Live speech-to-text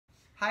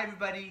Hi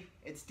everybody,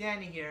 it's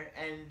Danny here,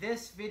 and in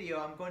this video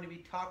I'm going to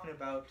be talking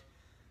about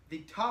the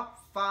top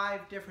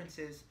 5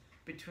 differences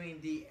between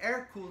the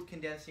air-cooled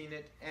condensing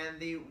unit and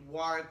the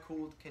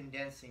water-cooled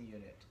condensing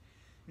unit.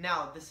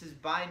 Now, this is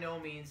by no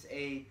means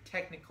a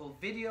technical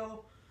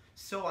video,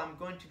 so I'm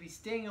going to be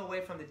staying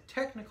away from the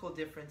technical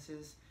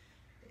differences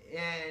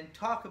and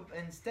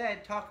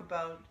instead talk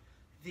about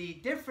the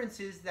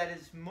differences that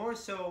is more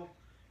so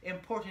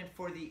important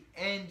for the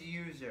end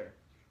user.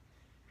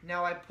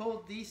 Now, I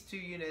pulled these two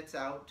units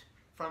out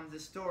from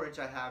the storage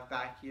I have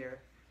back here,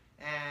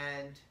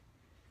 and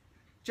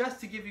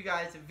just to give you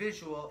guys a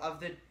visual of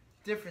the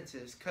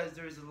differences, because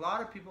there's a lot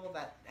of people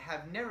that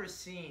have never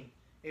seen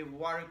a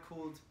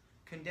water-cooled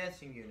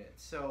condensing unit.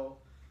 So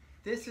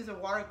this is a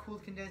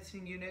water-cooled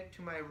condensing unit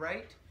to my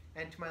right,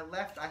 and to my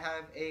left I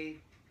have a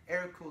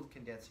air-cooled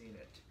condensing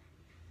unit.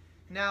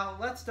 Now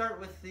let's start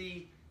with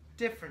the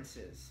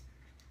differences.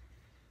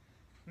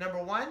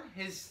 Number one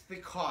is the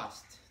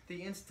cost,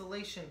 the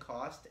installation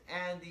cost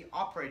and the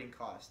operating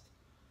cost.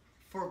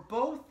 For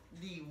both,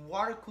 the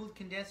water-cooled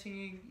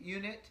condensing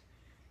unit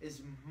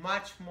is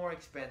much more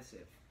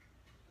expensive.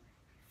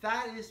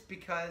 That is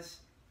because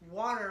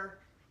water,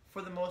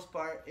 for the most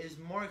part, is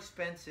more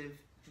expensive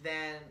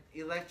than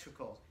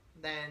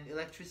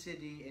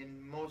electricity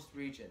in most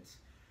regions.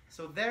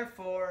 So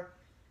therefore,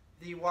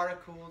 the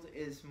water-cooled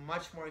is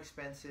much more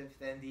expensive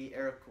than the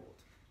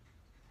air-cooled.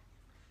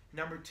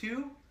 Number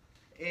two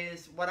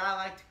is what I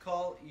like to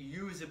call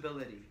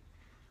usability.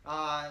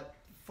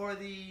 For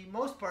the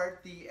most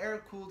part, the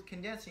air-cooled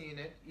condensing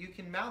unit, you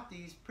can mount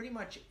these pretty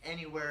much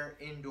anywhere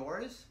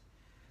indoors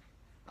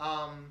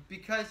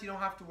because you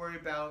don't have to worry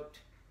about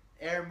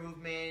air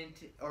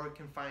movement or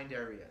confined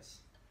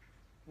areas.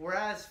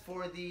 Whereas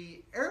for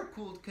the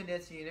air-cooled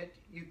condensing unit,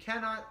 you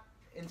cannot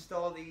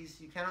install these,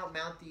 you cannot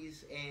mount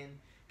these in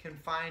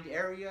confined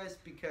areas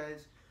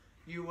because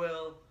you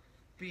will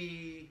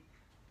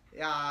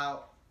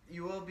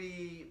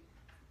be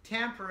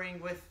tampering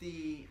with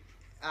the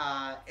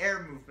air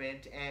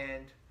movement,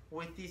 and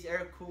with these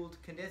air-cooled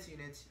condensing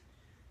units,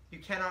 you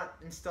cannot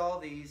install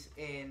these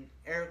in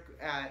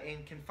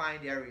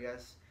confined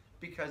areas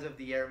because of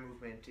the air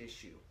movement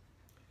issue.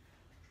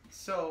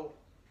 So,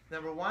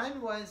 number one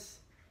was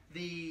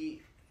the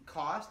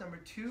cost, number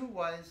two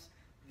was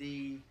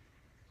the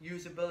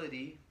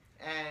usability,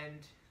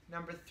 and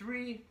number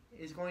three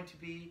is going to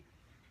be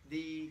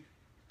the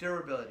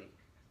durability.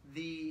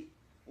 The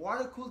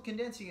water-cooled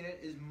condensing unit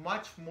is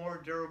much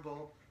more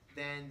durable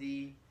than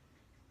the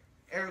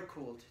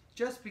air-cooled,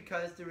 just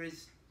because there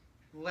is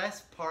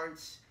less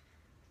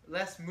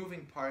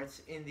moving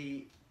parts in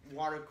the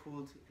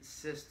water-cooled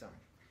system.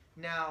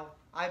 Now,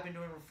 I've been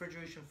doing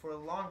refrigeration for a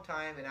long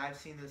time, and I've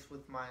seen this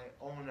with my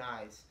own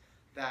eyes,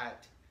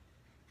 that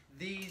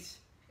these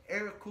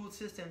air-cooled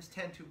systems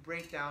tend to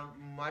break down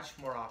much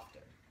more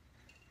often.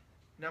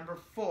 Number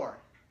four,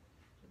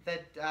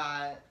 that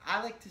I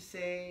like to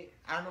say,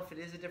 I don't know if it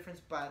is a difference,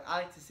 but I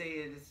like to say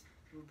it is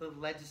the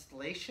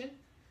legislation.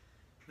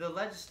 The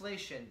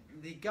legislation,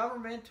 the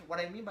government, what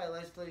I mean by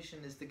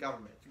legislation is the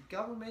government. The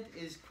government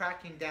is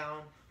cracking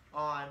down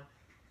on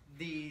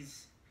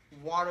these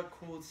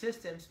water-cooled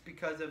systems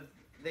because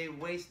they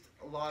waste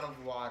a lot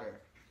of water.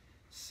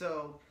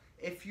 So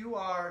if you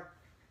are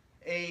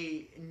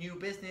a new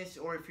business,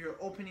 or if you're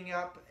opening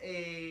up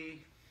a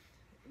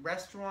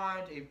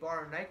restaurant, a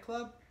bar, or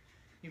nightclub,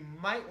 you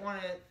might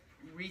want to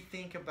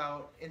rethink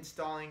about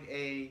installing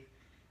a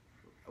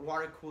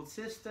water-cooled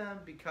system,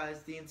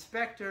 because the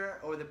inspector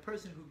or the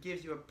person who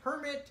gives you a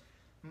permit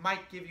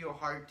might give you a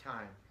hard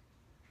time,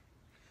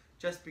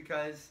 just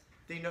because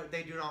they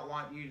do not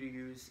want you to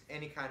use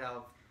any kind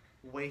of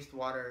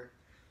wastewater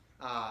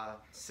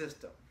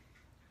system.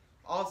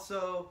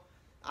 Also,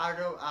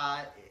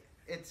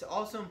 it's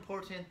also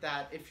important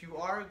that if you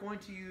are going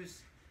to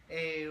use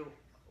a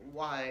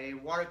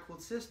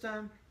water-cooled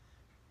system,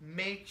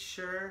 make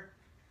sure,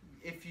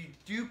 if you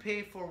do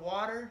pay for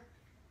water,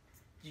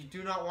 you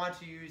do not want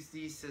to use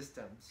these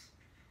systems.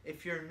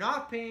 If you're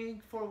not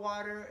paying for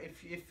water,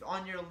 if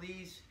on your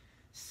lease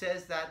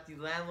says that the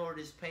landlord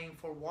is paying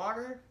for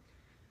water,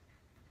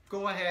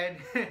 go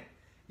ahead,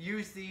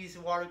 use these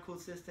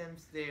water-cooled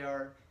systems. They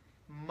are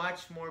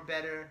much more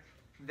better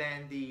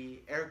than the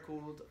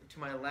air-cooled to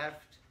my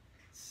left.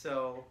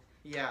 So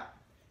yeah,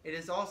 it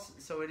is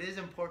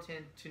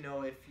important to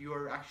know if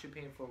you're actually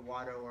paying for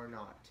water or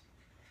not.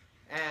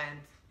 And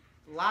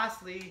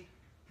lastly,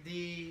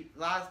 the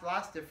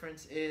last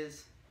difference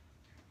is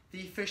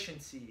the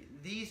efficiency.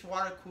 These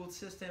water-cooled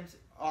systems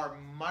are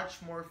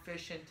much more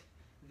efficient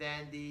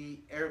than the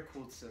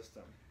air-cooled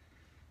system.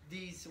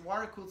 These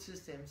water-cooled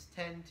systems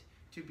tend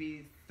to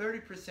be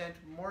 30%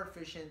 more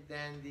efficient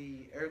than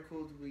the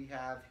air-cooled we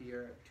have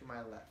here to my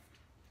left.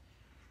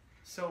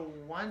 So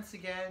once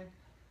again,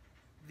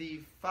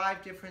 the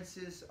 5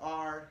 differences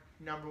are: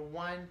 number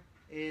one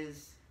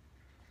is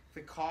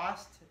the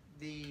cost.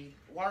 The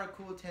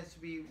water-cooled tends to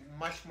be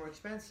much more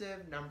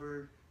expensive.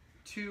 Number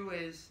two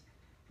is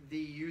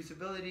the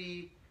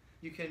usability.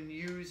 You can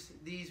use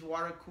these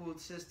water-cooled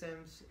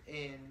systems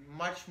in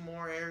much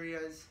more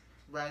areas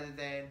rather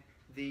than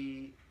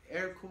the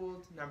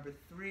air-cooled. Number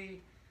 3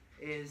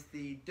 is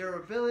the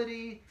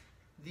durability.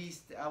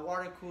 These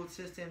water-cooled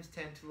systems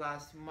tend to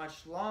last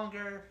much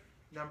longer.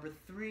 Number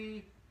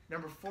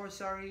 4,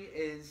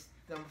 is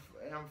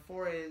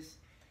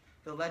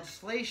the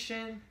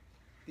legislation.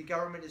 The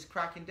government is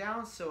cracking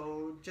down,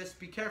 so just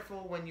be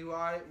careful when you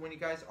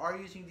guys are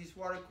using these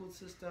water-cooled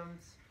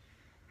systems.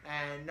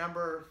 And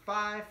number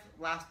 5,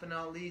 last but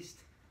not least,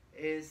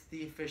 is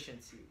the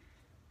efficiency.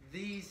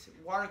 These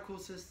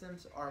water-cooled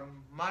systems are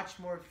much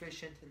more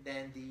efficient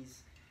than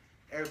these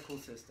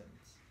air-cooled systems.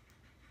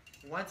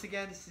 Once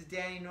again, this is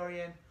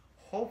Dnoorian.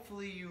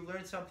 Hopefully you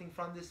learned something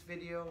from this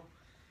video,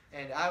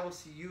 and I will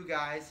see you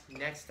guys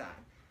next time.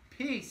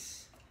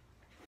 Peace!